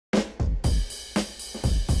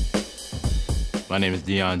My name is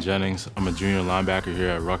Deion Jennings. I'm a junior linebacker here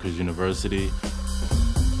at Rutgers University.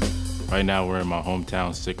 Right now we're in my hometown,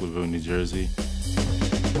 Sicklerville, New Jersey.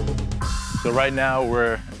 So right now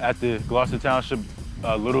we're at the Gloucester Township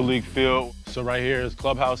Little League field. So right here is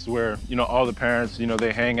clubhouse where, all the parents,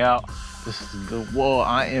 they hang out. This is the wall.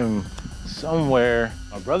 I am somewhere.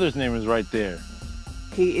 My brother's name is right there.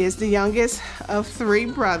 He is the youngest of 3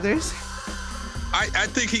 brothers. I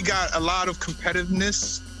think he got a lot of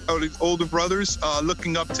competitiveness of the older brothers,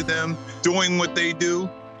 looking up to them, doing what they do.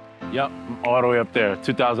 Yep, all the way up there,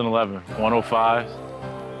 2011, 105.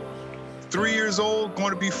 3 years old, going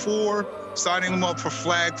to be 4, signing him up for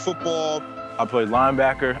flag football. I played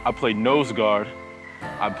linebacker, I played nose guard,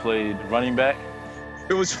 I played running back.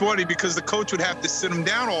 It was funny because the coach would have to sit him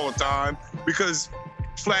down all the time because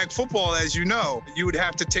flag football, as you know, you would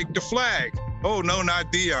have to take the flag. Oh, no,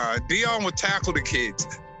 not Deion. Deion would tackle the kids.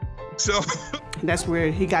 So that's where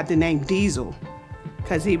he got the name Diesel,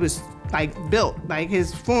 because he was built,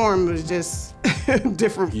 his form was just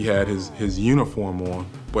different. He had his uniform on,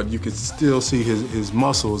 but you could still see his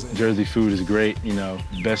muscles. Jersey food is great,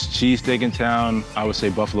 best cheesesteak in town, I would say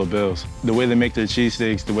Buffalo Bills. The way they make their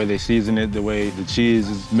cheesesteaks, the way they season it, the way the cheese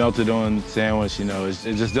is melted on the sandwich,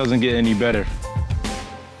 it just doesn't get any better.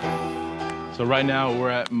 So right now we're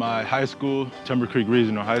at my high school, Timber Creek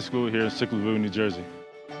Regional High School here in Sicklerville, New Jersey.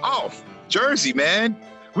 Oh, Jersey, man.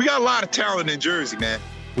 We got a lot of talent in Jersey, man.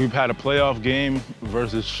 We've had a playoff game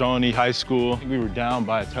versus Shawnee High School. I think we were down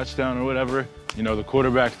by a touchdown or whatever. The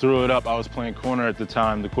quarterback threw it up. I was playing corner at the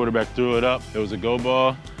time. The quarterback threw it up. It was a go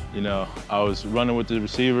ball. I was running with the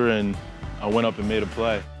receiver and I went up and made a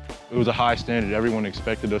play. It was a high standard. Everyone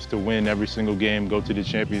expected us to win every single game, go to the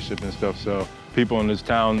championship and stuff. So people in this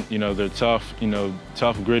town, they're tough,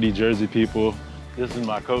 tough, gritty Jersey people. This is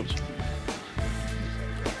my coach.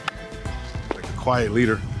 Like a quiet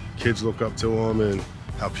leader. Kids look up to him and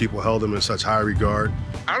how people held him in such high regard.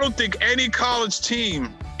 I don't think any college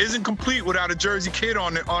team isn't complete without a Jersey kid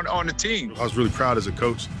on the team. I was really proud as a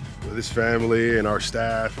coach with his family and our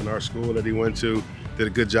staff and our school that he went to. Did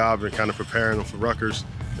a good job in kind of preparing him for Rutgers.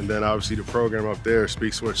 And then obviously the program up there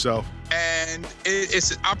speaks for itself. And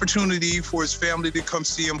it's an opportunity for his family to come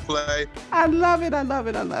see him play. I love it, I love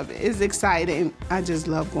it, I love it. It's exciting. I just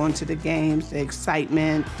love going to the games, the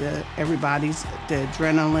excitement, the adrenaline,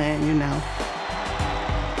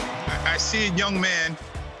 I see a young man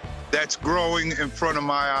that's growing in front of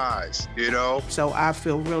my eyes, So I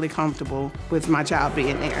feel really comfortable with my child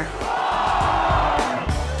being there.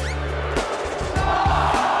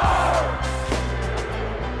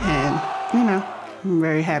 I'm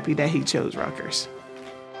very happy that he chose Rutgers.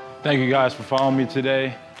 Thank you guys for following me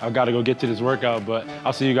today. I've got to go get to this workout, but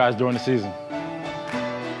I'll see you guys during the season.